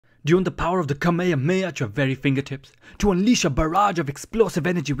Do you want the power of the Kamehameha at your very fingertips? To unleash a barrage of explosive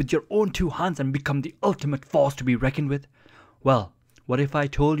energy with your own two hands and become the ultimate force to be reckoned with? Well, what if I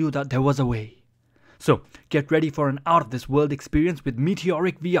told you that there was a way? So, get ready for an out-of-this-world experience with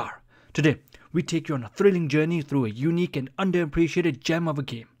Meteoric VR. Today, we take you on a thrilling journey through a unique and underappreciated gem of a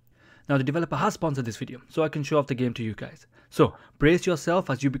game. Now, the developer has sponsored this video, so I can show off the game to you guys. So, brace yourself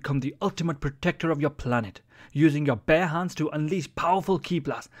as you become the ultimate protector of your planet, using your bare hands to unleash powerful ki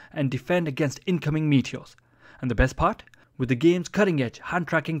blasts and defend against incoming meteors. And the best part? With the game's cutting-edge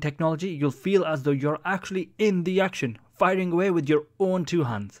hand-tracking technology, you'll feel as though you're actually in the action, firing away with your own two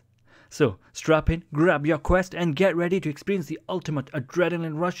hands. So, strap in, grab your Quest, and get ready to experience the ultimate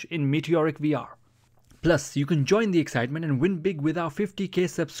adrenaline rush in Meteoric VR. Plus, you can join the excitement and win big with our 50k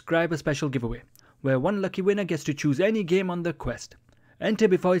subscriber special giveaway, where one lucky winner gets to choose any game on the Quest. Enter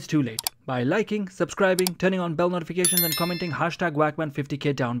before it's too late by liking, subscribing, turning on bell notifications and commenting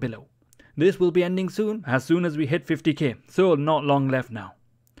 #waqman50k down below. This will be ending soon as we hit 50k, so not long left now.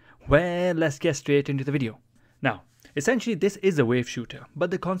 Well, let's get straight into the video. Now, essentially this is a wave shooter, but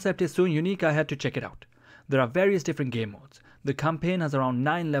the concept is so unique I had to check it out. There are various different game modes. The campaign has around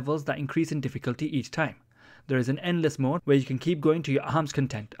 9 levels that increase in difficulty each time. There is an endless mode where you can keep going to your arm's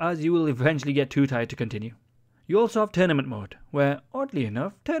content, as you will eventually get too tired to continue. You also have tournament mode, where, oddly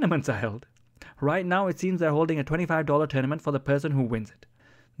enough, tournaments are held. Right now it seems they're holding a $25 tournament for the person who wins it.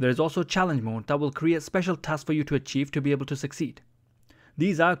 There is also challenge mode that will create special tasks for you to achieve to be able to succeed.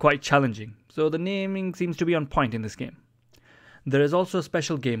 These are quite challenging, so the naming seems to be on point in this game. There is also a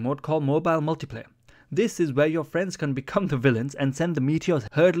special game mode called Mobile Multiplayer. This is where your friends can become the villains and send the meteors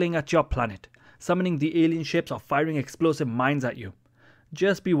hurtling at your planet, summoning the alien ships or firing explosive mines at you.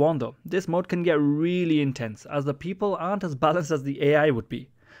 Just be warned though, this mode can get really intense as the people aren't as balanced as the AI would be,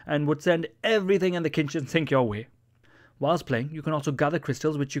 and would send everything in the kitchen sink your way. Whilst playing, you can also gather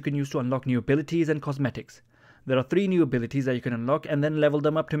crystals which you can use to unlock new abilities and cosmetics. There are 3 new abilities that you can unlock and then level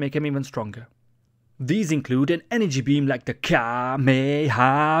them up to make them even stronger. These include an energy beam like the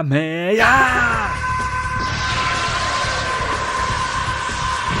Kamehameha,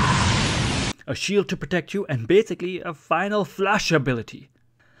 a shield to protect you, and basically a final flash ability.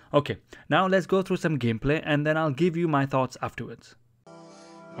 Okay, now let's go through some gameplay and then I'll give you my thoughts afterwards.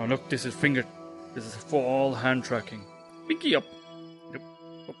 Oh look, this is for all hand tracking. Pinky up.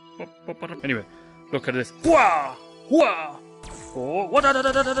 Anyway, look at this. Wah! Wah! Oh, what?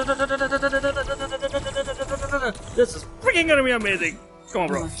 This is freaking gonna be amazing. Come on,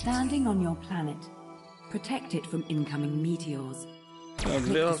 bro. You are standing on your planet. Protect it from incoming meteors. Click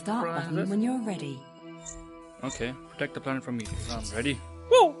the start button when you're ready. Okay, protect the planet from meteors. I'm ready.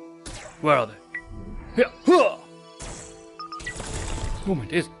 Whoa! Where are they? Here! Oh my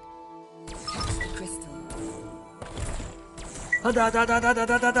days. Crystal.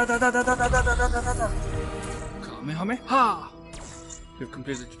 Kamehameha! We've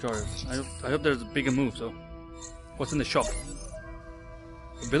completed the tutorial. I hope there's a bigger move, so. What's in the shop?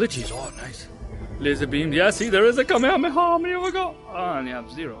 Abilities, oh nice. Laser beam, yeah, see, there is a Kamehameha. How many have I got? Ah, and you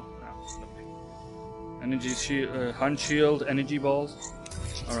have 0. Oh, lovely. Energy shield, hand shield, energy balls.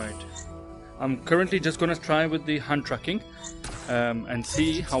 Alright. I'm currently just going to try with the hand tracking and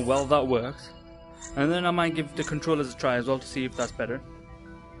see how well that works. And then I might give the controllers a try as well to see if that's better.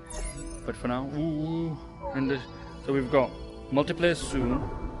 But for now, so we've got multiplayer soon.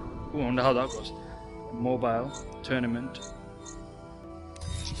 Ooh, I wonder how that goes. Mobile, tournament.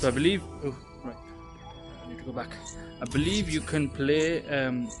 So I believe, oh, right, I need to go back. I believe you can play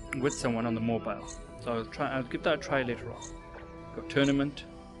with someone on the mobile. So I'll give that a try later on. Got tournament,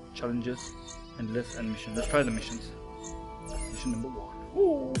 challenges, endless, and mission. Let's try the missions. Mission number 1.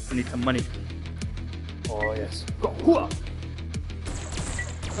 Ooh, I need some money. Oh yes. Go. Hooah!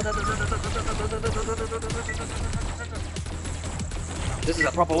 This is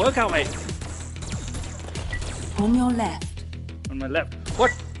a proper workout, mate. On your left. On my left.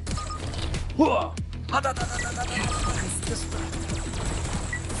 What? Whoa!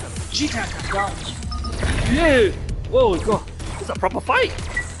 G-Tack! Yeah! Whoa, go! It's a proper fight!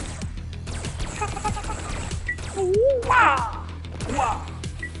 Wah! Wah!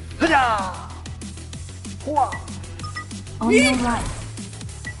 Hada! Wah! On your right.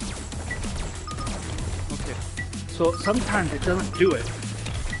 Okay, so sometimes it doesn't do it.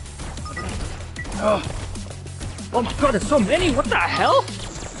 Oh my god, there's so many! What the hell?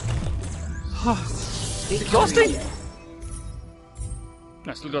 It's exhausting!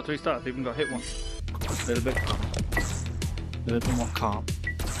 I still got 3 stars, even got hit once. A little bit calm. A little bit more calm.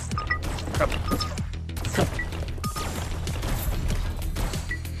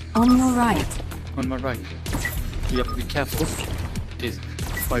 On your right. On my right. You have to be careful. It is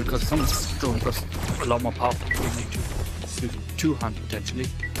Why? Because someone's throwing plus a lot more powerful. We need to use two hands potentially.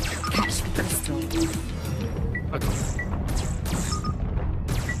 Catch the crystal. Okay.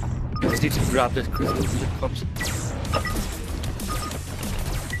 I just need to grab this crystal as it comes.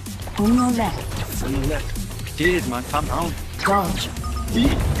 On your left. On the left. Did man, calm down. Dodge.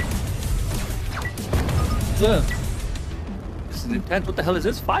 Sir. This is intense. What the hell is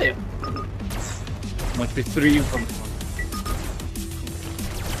this? Fire. Must be three from the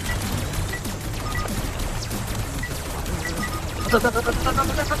We've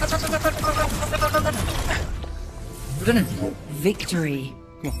done it. Victory.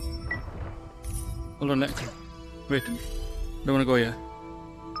 Come on. Hold on, wait. Don't want to go yet.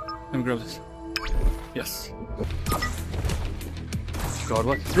 Let me grab this. Yes. God,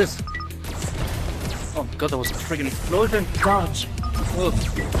 what is this? Oh my god, that was a freaking explosion. Dodge. Oh,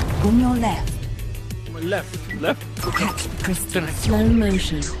 On your left. my left. Left? Catch the crystal. Slow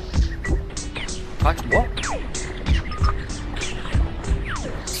motion. Catch what?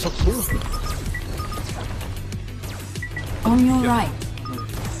 So cool. On your right.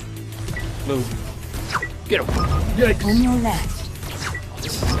 Move. Get him. Yikes. On your left.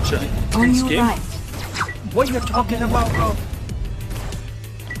 This is such a On intense your game. right. What are you talking about, bro?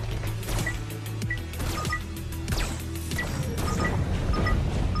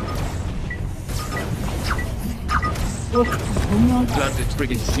 On your left. Glad it's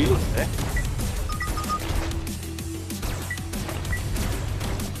freaking shield there.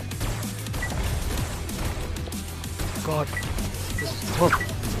 God, this is tough.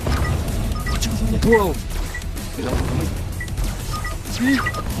 Whoa! Get up, come on.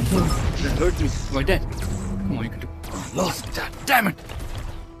 That hurt me. Am I dead? Come on, you can do it. I lost that. Damn it!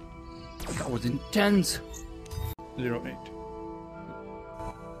 That was intense. 08.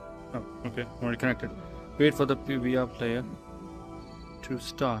 Oh, okay. Already connected. Wait for the VR player to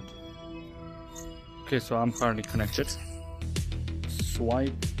start. Okay, so I'm currently connected.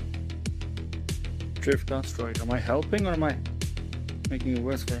 Swipe. Drift asteroid. Am I helping or am I making it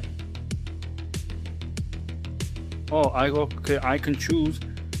worse for it? Oh, okay, I can choose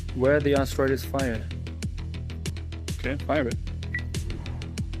where the asteroid is fired. Okay, fire it.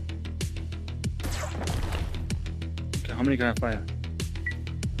 Okay, how many can I fire?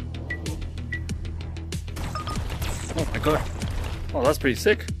 Oh my god. Oh, that's pretty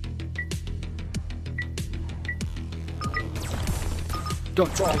sick.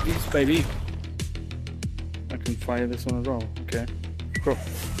 Don't try these, baby. I can fire this one as well. Okay. Go.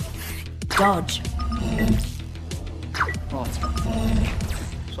 Dodge. Oh.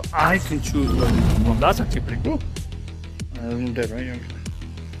 So I can choose. Well, that's actually pretty cool. I'm dead, right? Okay.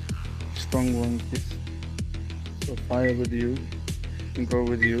 Strong one, please. So fire with you. And go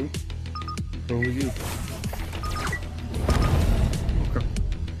with you. Go with you. Okay.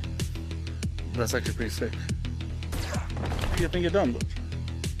 That's actually pretty sick. You think you're done, but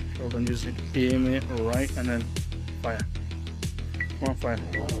so then you just need to aim it right and then fire. Come on, fire.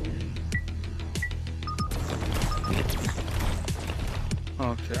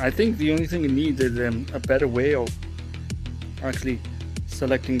 Okay, I think the only thing it needs is a better way of actually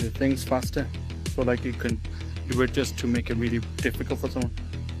selecting the things faster, so like you can do it just to make it really difficult for someone.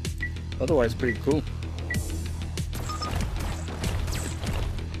 Otherwise, pretty cool.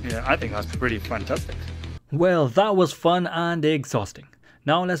 Yeah, I think that's pretty fantastic. Well, that was fun and exhausting.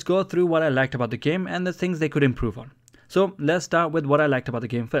 Now let's go through what I liked about the game and the things they could improve on. So let's start with what I liked about the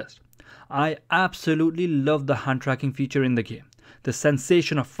game first. I absolutely love the hand tracking feature in the game. The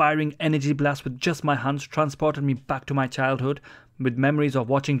sensation of firing energy blasts with just my hands transported me back to my childhood with memories of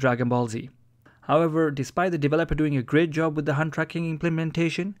watching Dragon Ball Z. However, despite the developer doing a great job with the hand tracking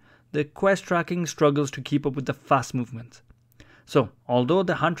implementation, the quest tracking struggles to keep up with the fast movements. So, although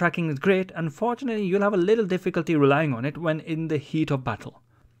the hand tracking is great, unfortunately you'll have a little difficulty relying on it when in the heat of battle.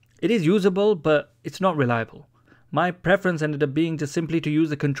 It is usable, but it's not reliable. My preference ended up being just simply to use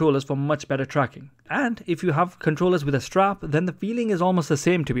the controllers for much better tracking. And if you have controllers with a strap, then the feeling is almost the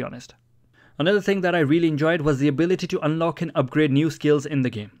same, to be honest. Another thing that I really enjoyed was the ability to unlock and upgrade new skills in the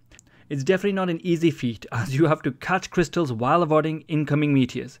game. It's definitely not an easy feat, as you have to catch crystals while avoiding incoming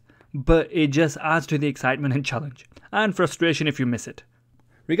meteors. But it just adds to the excitement and challenge, and frustration if you miss it.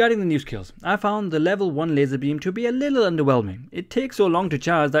 Regarding the new skills, I found the level 1 laser beam to be a little underwhelming. It takes so long to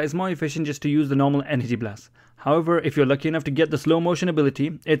charge that it's more efficient just to use the normal energy blast. However, if you're lucky enough to get the slow motion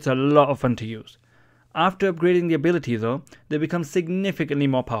ability, it's a lot of fun to use. After upgrading the ability though, they become significantly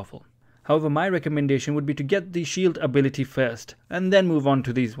more powerful. However, my recommendation would be to get the shield ability first, and then move on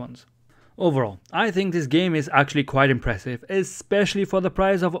to these ones. Overall, I think this game is actually quite impressive, especially for the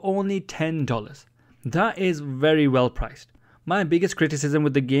price of only $10. That is very well priced. My biggest criticism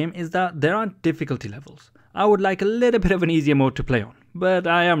with the game is that there aren't difficulty levels. I would like a little bit of an easier mode to play on, but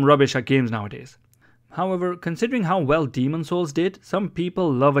I am rubbish at games nowadays. However, considering how well Demon's Souls did, some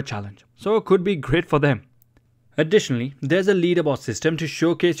people love a challenge, so it could be great for them. Additionally, there's a leaderboard system to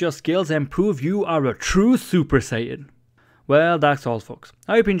showcase your skills and prove you are a true Super Saiyan. Well, that's all folks.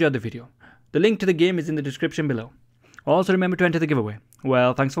 I hope you enjoyed the video. The link to the game is in the description below. Also remember to enter the giveaway.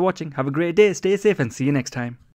 Well, thanks for watching, have a great day, stay safe and see you next time.